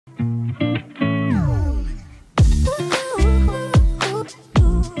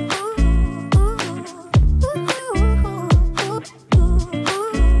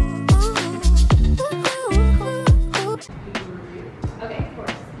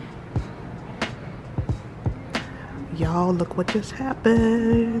Y'all, look what just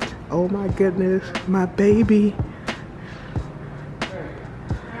happened. Oh my goodness, my baby.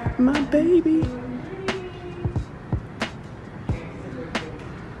 My baby.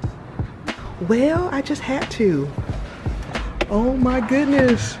 Well, I just had to. Oh my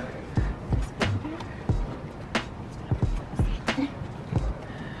goodness.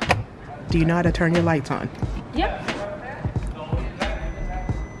 Do you know how to turn your lights on? Yep.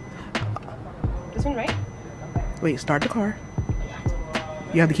 This one, right? Wait, start the car.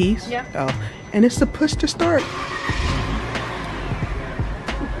 You have the keys? Yeah. Oh, and it's the push to start.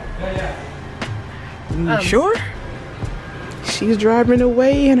 You sure? She's driving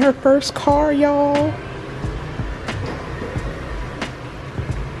away in her first car, y'all.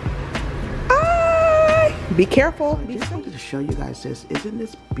 Be careful. I just wanted to show you guys this. Isn't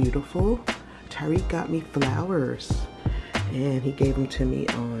this beautiful? Tariq got me flowers, and he gave them to me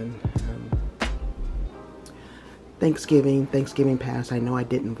on Thanksgiving past. I know I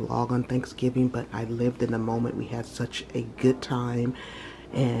didn't vlog on Thanksgiving, but I lived in the moment. We had such a good time,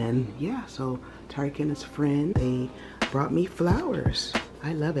 and yeah, so Tariq and his friend, they brought me flowers.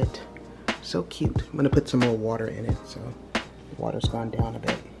 I love it. So cute. I'm gonna put some more water in it, so the water's gone down a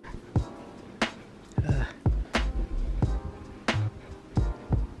bit.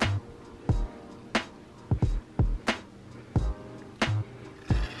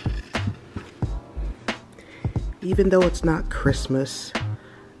 Even though it's not Christmas,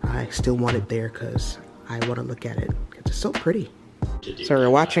 I still want it there because I want to look at it. It's so pretty. So we're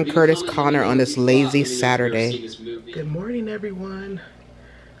watching Curtis Connor on this lazy Saturday. Good morning, everyone.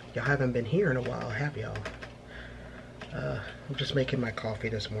 Y'all haven't been here in a while, have y'all? I'm just making my coffee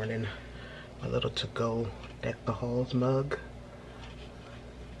this morning. My little to-go Deck the Halls mug.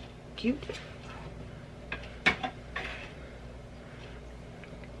 Cute.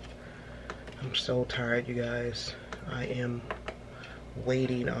 I'm so tired, you guys. I am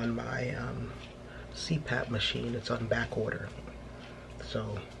waiting on my CPAP machine. It's on back order.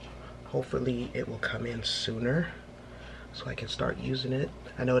 So hopefully it will come in sooner so I can start using it.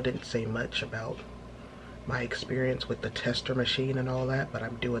 I know it didn't say much about my experience with the tester machine and all that, but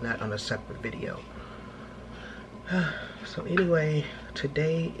I'm doing that on a separate video. So anyway,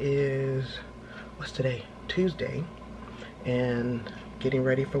 today is, what's today? Tuesday. And getting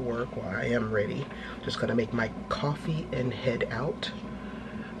ready for work. Well, I am ready. Just gonna make my coffee and head out.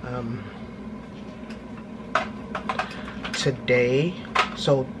 Today,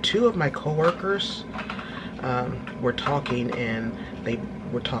 so two of my coworkers were talking, and they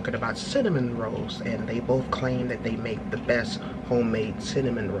were talking about cinnamon rolls, and they both claim that they make the best homemade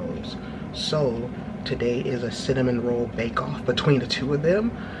cinnamon rolls. So today is a cinnamon roll bake-off between the two of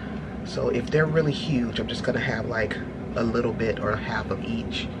them. So if they're really huge, I'm just gonna have like a little bit or half of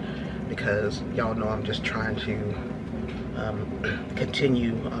each, because y'all know I'm just trying to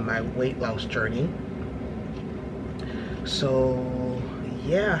continue on my weight loss journey. So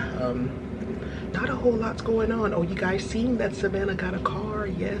yeah, not a whole lot's going on. Oh, you guys seen that Savannah got a car?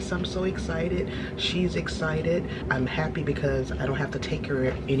 Yes, I'm so excited. She's excited. I'm happy because I don't have to take her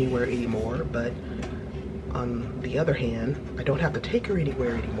anywhere anymore, but on the other hand, I don't have to take her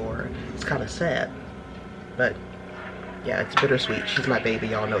anywhere anymore. It's kind of sad, but yeah, it's bittersweet. She's my baby,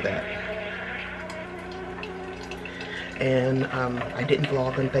 y'all know that. And I didn't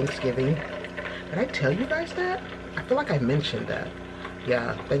vlog on Thanksgiving. Did I tell you guys that? I feel like I mentioned that.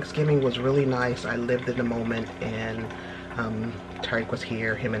 Yeah, Thanksgiving was really nice. I lived in the moment, and Tariq was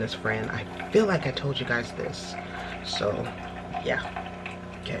here, him and his friend. I feel like I told you guys this. So yeah,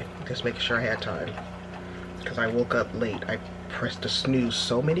 okay, just making sure I had time, because I woke up late. I pressed the snooze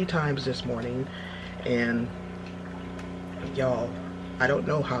so many times this morning, and y'all, I don't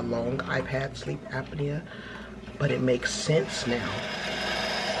know how long I've had sleep apnea, but it makes sense now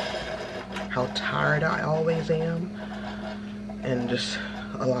how tired I always am, and just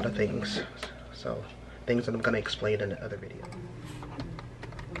a lot of things. So things that I'm gonna explain in the other video.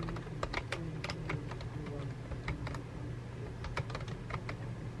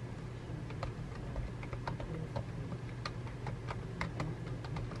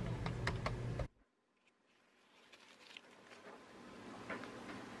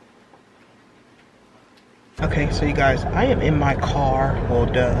 Okay, so you guys, I am in my car, well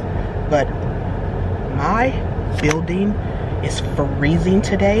duh, but my building is freezing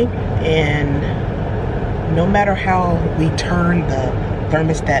today, and no matter how we turn the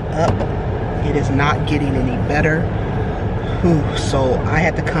thermostat up, it is not getting any better. Whew, so I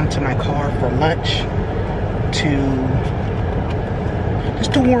had to come to my car for lunch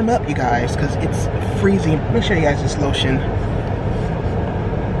just to warm up, you guys, because it's freezing. Let me show you guys this lotion.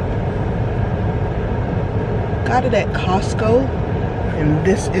 got it at Costco, and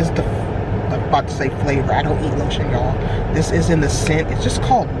this is the, I'm about to say flavor. I don't eat lotion, y'all. This is in the scent. It's just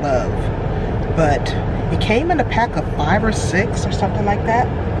called Love. But it came in a pack of 5 or 6 or something like that.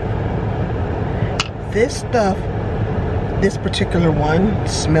 This stuff, this particular one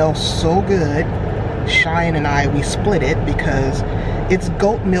smells so good. Cheyenne and I, we split it because it's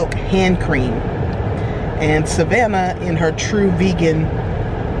goat milk hand cream. And Savannah, in her true vegan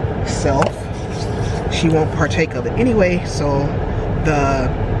self, she won't partake of it. Anyway, so the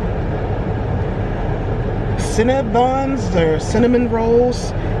Cinnabons or cinnamon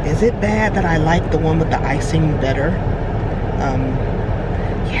rolls, is it bad that I like the one with the icing better?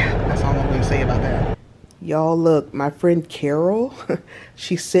 Yeah, that's all I'm going to say about that. Y'all, look, my friend Carol,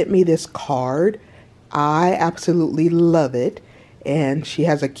 she sent me this card. I absolutely love it. And she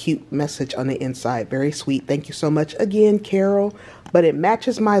has a cute message on the inside. Very sweet. Thank you so much again, Carol. But it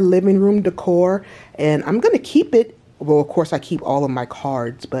matches my living room decor. And I'm going to keep it. Well, of course, I keep all of my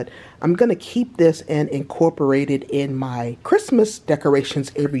cards. But I'm going to keep this and incorporate it in my Christmas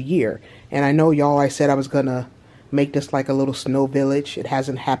decorations every year. And I know y'all, I said I was going to make this like a little snow village. It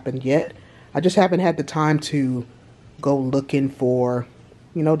hasn't happened yet. I just haven't had the time to go looking for,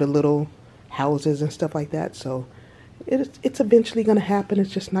 you know, the little houses and stuff like that. So it's eventually going to happen. It's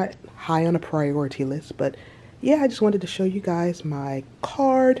just not high on a priority list. But yeah, I just wanted to show you guys my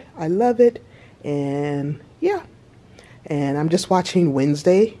card. I love it. And yeah. And I'm just watching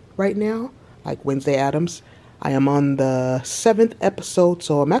Wednesday right now, like Wednesday Addams. I am on the 7th episode,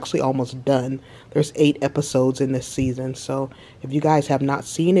 so I'm actually almost done. There's 8 episodes in this season, so if you guys have not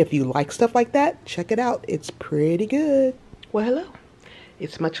seen it, if you like stuff like that, check it out. It's pretty good. Well, hello.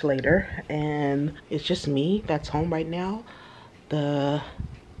 It's much later, and it's just me that's home right now. The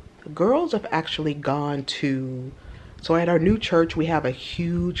girls have actually gone to, so at our new church, we have a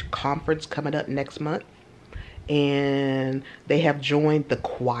huge conference coming up next month, and they have joined the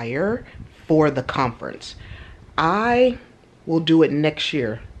choir for the conference. I will do it next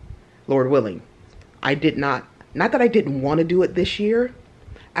year, Lord willing. I did not that I didn't want to do it this year.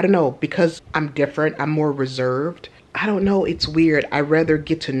 I don't know, because I'm different. I'm more reserved. I don't know. It's weird. I'd rather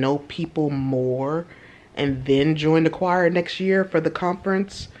get to know people more and then join the choir next year for the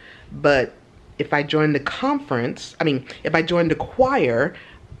conference. But if I join the conference, if I join the choir,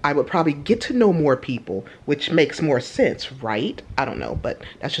 I would probably get to know more people, which makes more sense, right? I don't know, but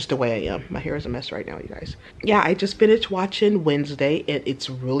that's just the way I am. My hair is a mess right now, you guys. Yeah, I just finished watching Wednesday, and it's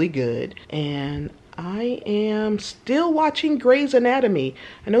really good. And I am still watching Grey's Anatomy.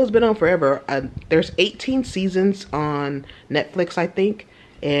 I know it's been on forever. There's 18 seasons on Netflix, I think,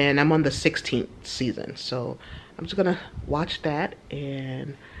 and I'm on the 16th season. So I'm just gonna watch that.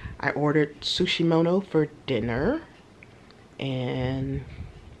 And I ordered sushi mono for dinner. And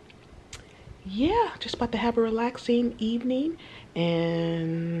yeah, just about to have a relaxing evening,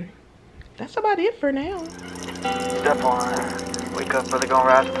 and that's about it for now. Step 1, wake up early, gonna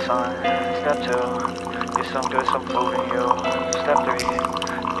rise with the sun. Step 2, get some good, some food in you. Step 3,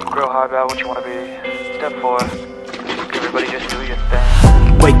 think real hard about what you wanna be. Step 4, everybody just do your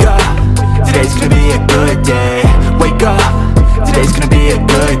thing. Wake up, today's gonna be a good day. Wake up, today's gonna be a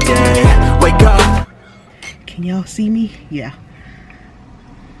good day. Wake up. Can y'all see me? Yeah.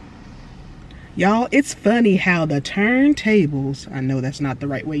 Y'all, it's funny how the turntables, I know that's not the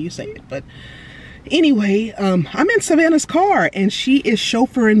right way you say it, but anyway, I'm in Savannah's car, and she is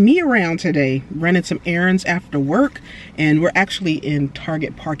chauffeuring me around today, running some errands after work, and we're actually in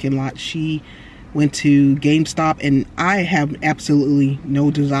Target parking lot. She went to GameStop, and I have absolutely no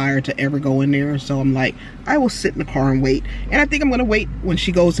desire to ever go in there, so I'm like, I will sit in the car and wait. And I think I'm gonna wait when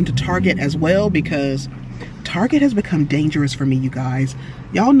she goes into Target as well, because Target has become dangerous for me, you guys.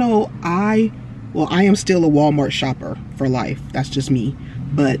 Y'all know I am still a Walmart shopper for life. That's just me.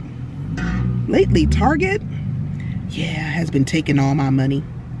 But lately, Target, yeah, has been taking all my money.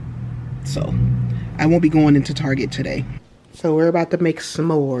 So I won't be going into Target today. So we're about to make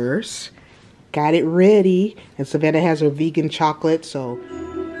s'mores. Got it ready. And Savannah has her vegan chocolate, so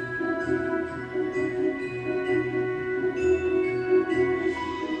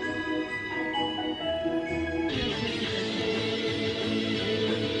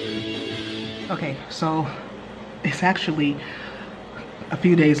okay, so it's actually a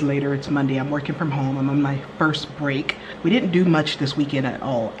few days later. It's Monday. I'm working from home. I'm on my first break. We didn't do much this weekend at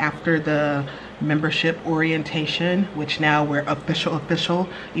all. After the membership orientation, which now we're official,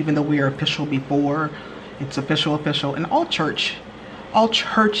 even though we were official before, it's official. And all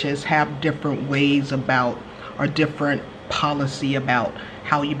churches have different ways about, or different policy about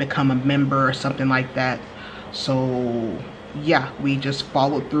how you become a member or something like that. So yeah, we just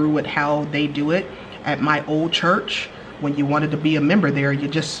followed through with how they do it. at my old church, when you wanted to be a member there, you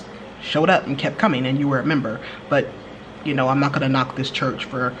just showed up and kept coming and you were a member. But you know, I'm not gonna knock this church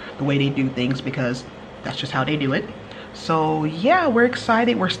for the way they do things, because that's just how they do it. So yeah, we're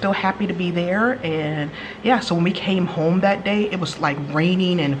excited. We're still happy to be there. And yeah, so when we came home that day, it was like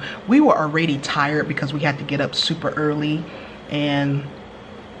raining and we were already tired because we had to get up super early. And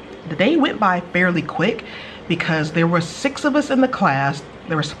the day went by fairly quick because there were 6 of us in the class.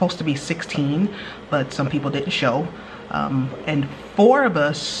 There were supposed to be 16, but some people didn't show. And 4 of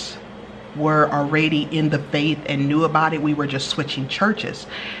us were already in the faith and knew about it. We were just switching churches.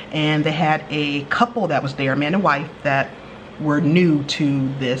 And they had a couple that was there, man and wife, that were new to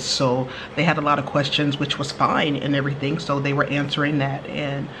this. So they had a lot of questions, which was fine and everything. So they were answering that.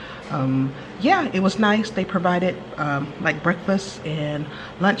 And yeah, it was nice. They provided like breakfast and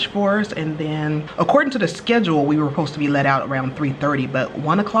lunch for us. And then according to the schedule, we were supposed to be let out around 3:30, but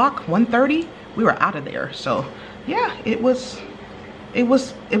 1 o'clock, 1:30, we were out of there. So yeah, it was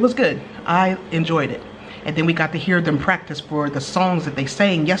good. I enjoyed it. And then we got to hear them practice for the songs that they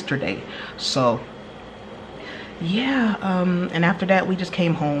sang yesterday. So yeah, and after that we just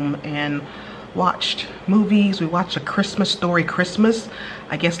came home and watched movies. We watched A Christmas Story Christmas,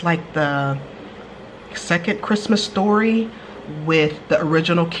 I guess like the second Christmas story with the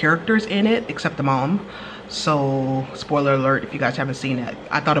original characters in it, except the mom. So spoiler alert if you guys haven't seen that.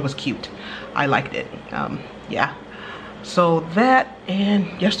 I thought it was cute. I liked it. Yeah. So that,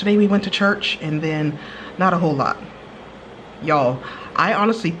 and yesterday we went to church, and then not a whole lot. Y'all, I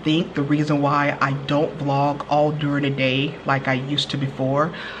honestly think the reason why I don't vlog all during the day like I used to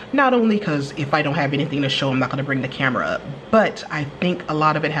before, not only because if I don't have anything to show, I'm not going to bring the camera up, but I think a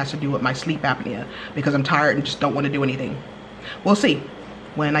lot of it has to do with my sleep apnea, because I'm tired and just don't want to do anything. We'll see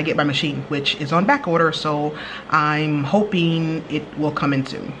when I get my machine, which is on back order, so I'm hoping it will come in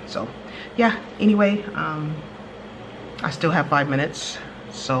soon. So yeah, anyway, I still have 5 minutes,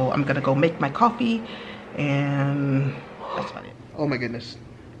 so I'm gonna go make my coffee, and that's about it. Oh my goodness,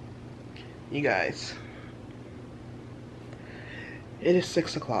 you guys, it is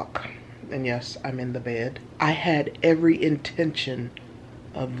 6 o'clock, and yes, I'm in the bed. I had every intention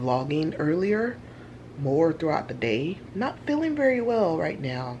of vlogging earlier, more throughout the day. Not feeling very well right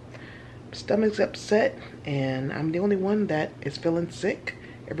now. Stomach's upset, and I'm the only one that is feeling sick.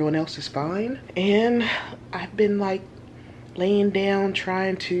 Everyone else is fine, and I've been like laying down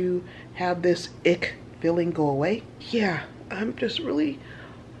trying to have this ick feeling go away. Yeah, I'm just really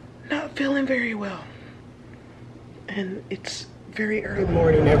not feeling very well, and it's very early. Good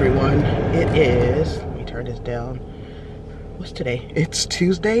morning, everyone. It is, let me turn this down. What's today? It's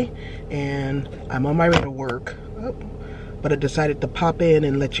Tuesday, and I'm on my way to work. Oh, but I decided to pop in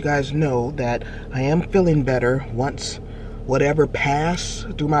and let you guys know that I am feeling better. Once whatever passed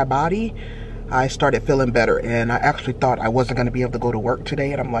through my body, I started feeling better, and I actually thought I wasn't going to be able to go to work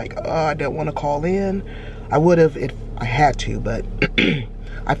today, and I'm like, oh, I didn't want to call in. I would have if I had to, but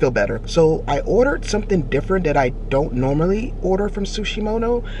I feel better. So I ordered something different that I don't normally order from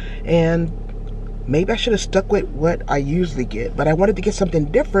Sushimono, and maybe I should have stuck with what I usually get, but I wanted to get something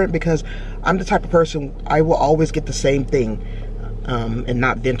different because I'm the type of person, I will always get the same thing and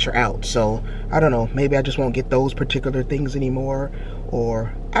not venture out. So I don't know, maybe I just won't get those particular things anymore,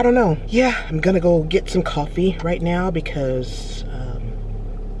 or I don't know. Yeah, I'm gonna go get some coffee right now because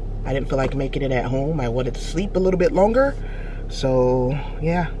I didn't feel like making it at home. I wanted to sleep a little bit longer. So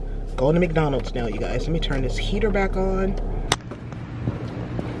yeah, going to McDonald's now, you guys. Let me turn this heater back on.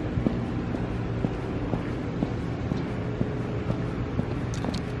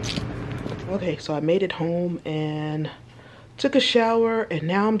 Okay, so I made it home and took a shower, and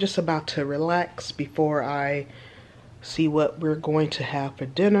now I'm just about to relax before I see what we're going to have for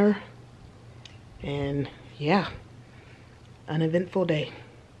dinner. And yeah, uneventful day.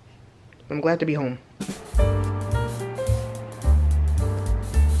 I'm glad to be home.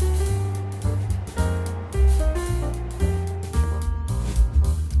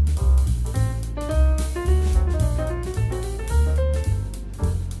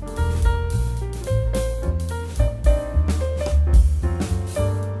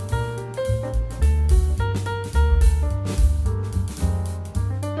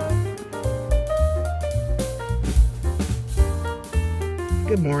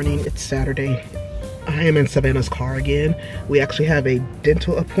 Good morning, it's Saturday. I am in Savannah's car again. We actually have a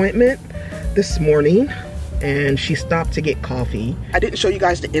dental appointment this morning, and she stopped to get coffee. I didn't show you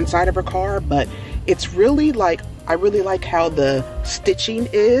guys the inside of her car, but it's really like, I really like how the stitching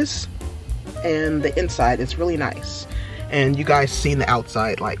is, and the inside is really nice. And you guys seen the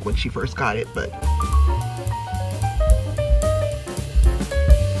outside like when she first got it, but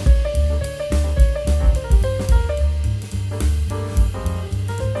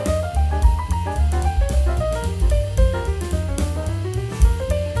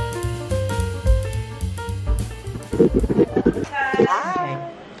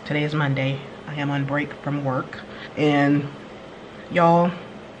Today is Monday. I am on break from work. And y'all,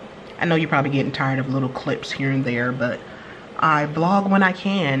 I know you're probably getting tired of little clips here and there, but I vlog when I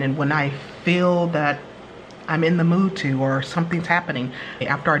can and when I feel that I'm in the mood to, or something's happening.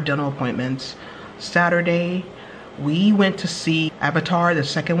 After our dental appointments, Saturday, we went to see Avatar, the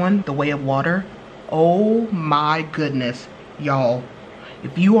second one, The Way of Water. Oh my goodness, y'all.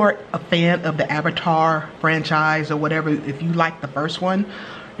 If you are a fan of the Avatar franchise or whatever, if you like the first one,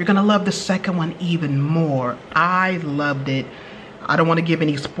 you're gonna love the second one even more. I loved it. I don't want to give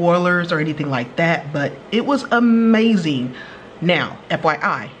any spoilers or anything like that, but it was amazing. Now,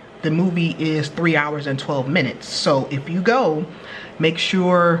 FYI, the movie is 3 hours and 12 minutes. So if you go, make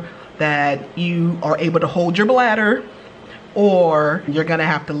sure that you are able to hold your bladder, or you're gonna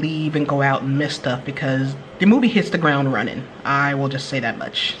have to leave and go out and miss stuff because the movie hits the ground running. I will just say that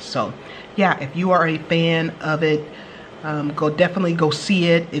much. So yeah, if you are a fan of it, definitely go see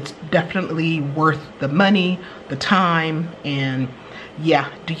it. It's definitely worth the money, the time, and yeah.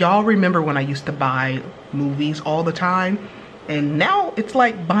 Do y'all remember when I used to buy movies all the time? And now it's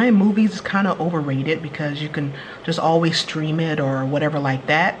like buying movies is kind of overrated because you can just always stream it or whatever like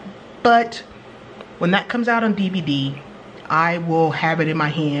that. But when that comes out on DVD, I will have it in my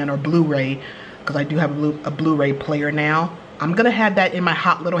hand, or Blu-ray, because I do have a Blu-ray player now. I'm gonna have that in my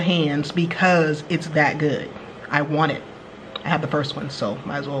hot little hands because it's that good. I want it. I have the first one, so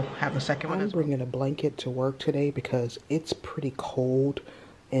might as well have the second one. I'm bringing a blanket to work today because it's pretty cold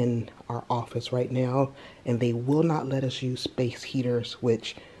in our office right now, and they will not let us use space heaters,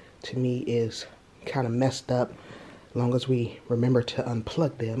 which to me is kind of messed up, as long as we remember to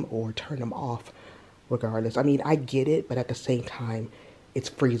unplug them or turn them off regardless. I mean, I get it, but at the same time, it's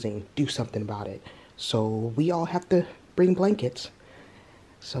freezing. Do something about it. So we all have to bring blankets.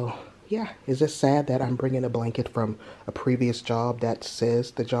 So yeah, is it sad that I'm bringing a blanket from a previous job that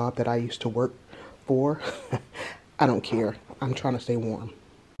says the job that I used to work for? I don't care. I'm trying to stay warm.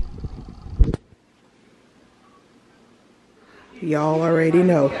 Y'all already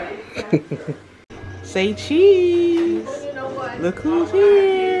know. Say cheese. Look who's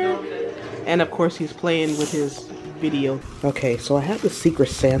here. And of course he's playing with his video. Okay, so I have the Secret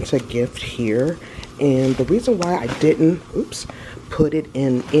Santa gift here, and the reason why I didn't, put it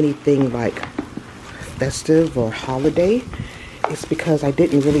in anything like festive or holiday is because I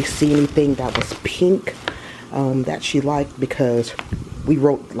didn't really see anything that was pink that she liked, because we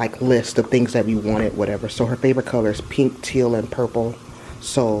wrote like lists of things that we wanted, whatever. So her favorite color is pink, teal, and purple.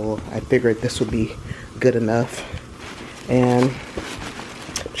 So I figured this would be good enough. And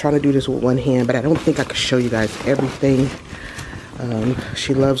trying to do this with one hand, but I don't think I could show you guys everything.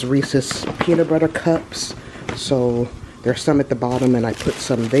 She loves Reese's peanut butter cups, so there's some at the bottom and I put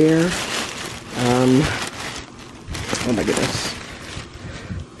some there. Oh my goodness.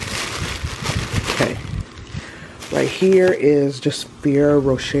 Okay, right here is just Ferrero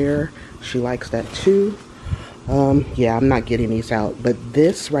Rocher. She likes that too. Yeah, I'm not getting these out, but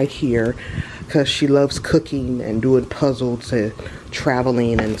this right here, because she loves cooking and doing puzzles and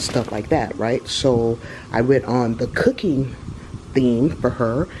traveling and stuff like that, right? So I went on the cooking theme for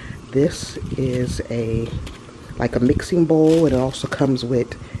her. This is like a mixing bowl, and it also comes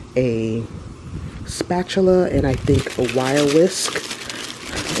with a spatula and I think a wire whisk.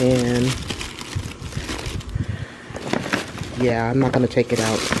 And yeah, I'm not gonna take it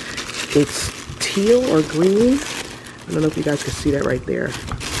out. It's teal or green. I don't know if you guys can see that right there.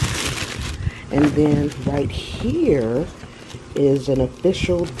 And then right here is an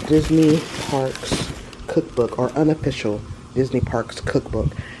official Disney Parks cookbook, or unofficial Disney Parks cookbook.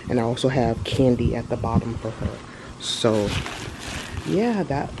 And I also have candy at the bottom for her. So yeah,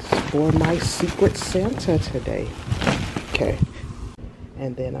 that's for my Secret Santa today. Okay.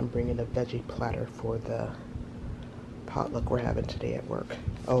 And then I'm bringing a veggie platter for the potluck we're having today at work.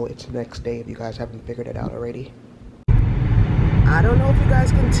 Oh, it's the next day if you guys haven't figured it out already. I don't know if you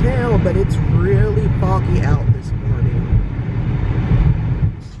guys can tell, but it's really foggy out this morning.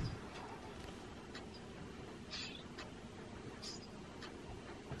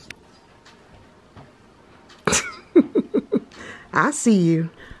 I see you.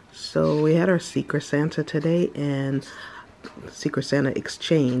 So we had our Secret Santa today and Secret Santa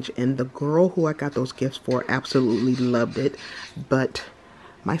exchange, and the girl who I got those gifts for absolutely loved it. But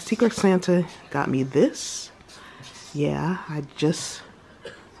my Secret Santa got me this. Yeah, I just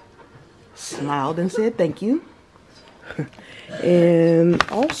smiled and said thank you. And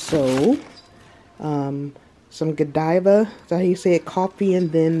also some Godiva, is that how you say it, coffee,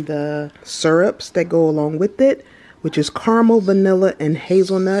 and then the syrups that go along with it, which is caramel, vanilla, and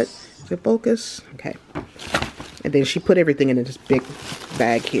hazelnut. Is it focus? Okay. And then she put everything in this big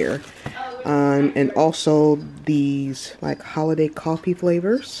bag here. And also these like holiday coffee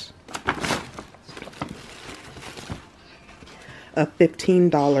flavors. A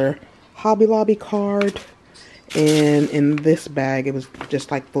 $15 Hobby Lobby card. And in this bag, it was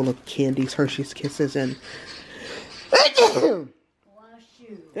just like full of candies, Hershey's Kisses, and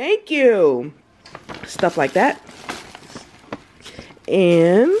thank you, stuff like that.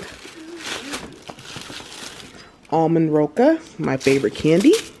 And almond roca, my favorite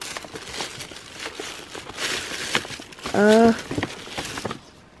candy.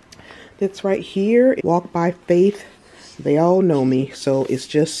 That's right here. Walk by faith. They all know me, so it's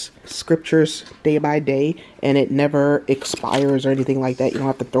just scriptures day by day, and it never expires or anything like that. You don't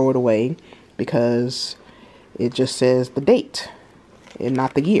have to throw it away because it just says the date and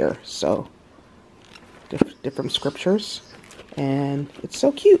not the year. So different scriptures, and it's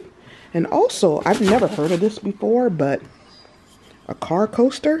so cute. And also, I've never heard of this before, but a car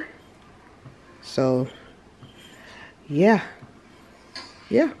coaster. So yeah.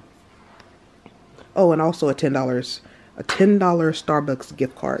 Oh, and also a $10 Starbucks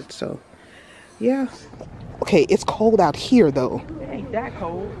gift card. So yeah. Okay, it's cold out here though. It ain't that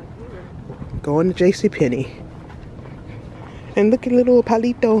cold. Going to JCPenney. And look at little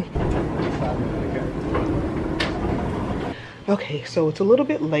Palito. Okay, so it's a little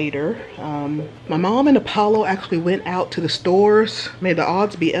bit later. My mom and Apollo actually went out to the stores. May the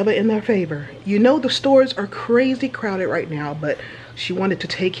odds be ever in their favor. You know the stores are crazy crowded right now, but she wanted to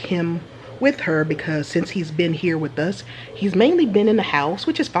take him with her because since he's been here with us, he's mainly been in the house,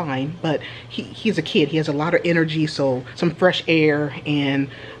 which is fine, but he's a kid. He has a lot of energy, so some fresh air, and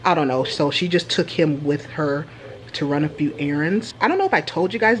I don't know. So she just took him with her to run a few errands. I don't know if I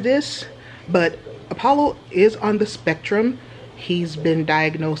told you guys this, but Apollo is on the spectrum. He's been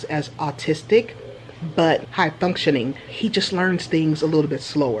diagnosed as autistic, but high functioning. He just learns things a little bit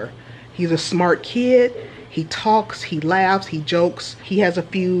slower. He's a smart kid. He talks, he laughs, he jokes. He has a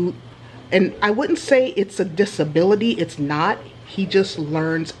few, and I wouldn't say it's a disability. It's not. He just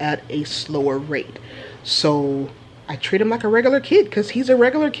learns at a slower rate. So I treat him like a regular kid because he's a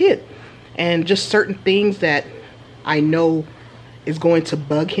regular kid. And just certain things that I know is going to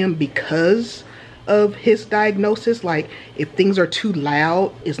bug him because of his diagnosis. Like if things are too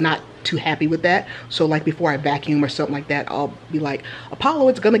loud, is not too happy with that. So like before I vacuum or something like that, I'll be like, Apollo,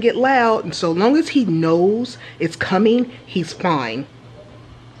 it's gonna get loud. And so long as he knows it's coming, he's fine.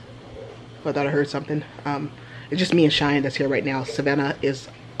 I thought I heard something. It's just me and Cheyenne that's here right now. Savannah is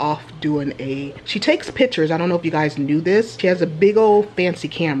off doing she takes pictures. I don't know if you guys knew this. She has a big old fancy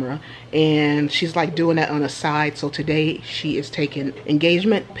camera and she's like doing that on the side. So today she is taking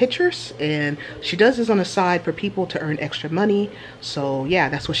engagement pictures, and she does this on the side for people to earn extra money. So yeah,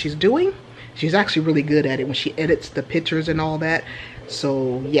 that's what she's doing. She's actually really good at it when she edits the pictures and all that.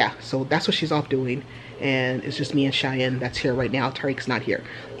 So yeah, so that's what she's off doing. And it's just me and Cheyenne that's here right now. Tariq's not here.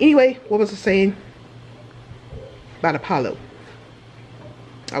 Anyway, what was I saying about Apollo?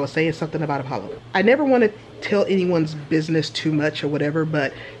 I was saying something about Apollo. I never want to tell anyone's business too much or whatever,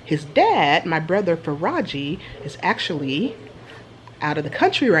 but his dad, my brother Faraji, is actually out of the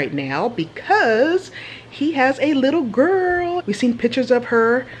country right now because he has a little girl. We've seen pictures of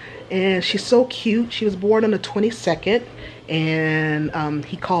her and she's so cute. She was born on the 22nd. And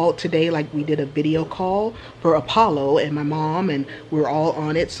he called today, like we did a video call for Apollo and my mom, and we were all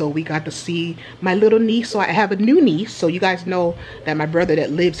on it. So we got to see my little niece. So I have a new niece. So you guys know that my brother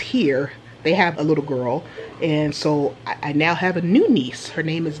that lives here, they have a little girl. And so I now have a new niece. Her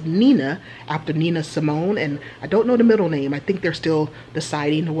name is Nina, after Nina Simone. And I don't know the middle name. I think they're still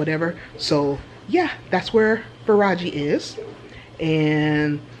deciding or whatever. So yeah, that's where Faraji is.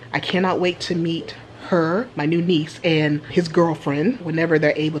 And I cannot wait to meet her, my new niece, and his girlfriend whenever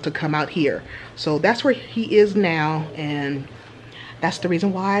they're able to come out here. So that's where he is now, and that's the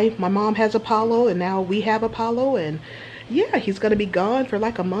reason why my mom has Apollo and now we have Apollo. And yeah, he's gonna be gone for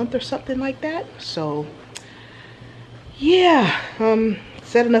like a month or something like that. So yeah,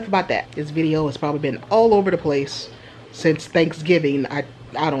 said enough about that. This video has probably been all over the place since Thanksgiving. I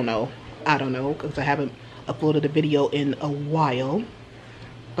don't know because I haven't uploaded a video in a while,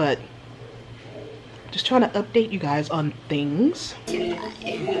 but just trying to update you guys on things. You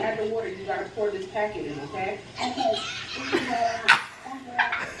add the water, you gotta pour this packet in, okay? Okay.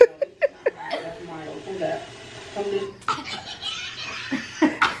 That's mine. Open that.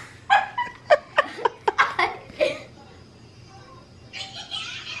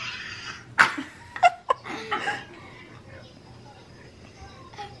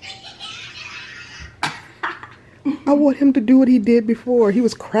 I want him to do what he did before. He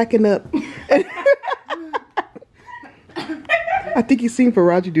was cracking up. I think you've seen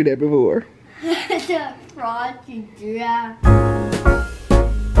Faraji do that before. Faraji do that.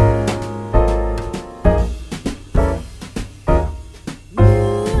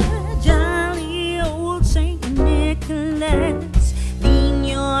 Jolly old Saint Nicholas, lean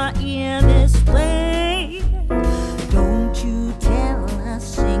your ear this way. Don't you tell a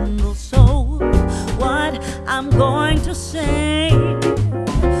single soul what I'm going to say.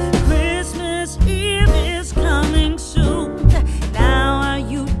 Christmas Eve is coming soon. Now are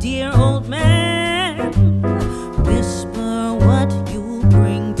you, dear old man? Whisper what you'll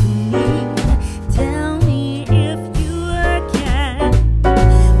bring to me. Tell me if you can.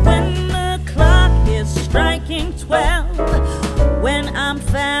 When the clock is striking 12, when I'm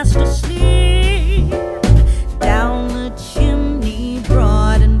fast asleep,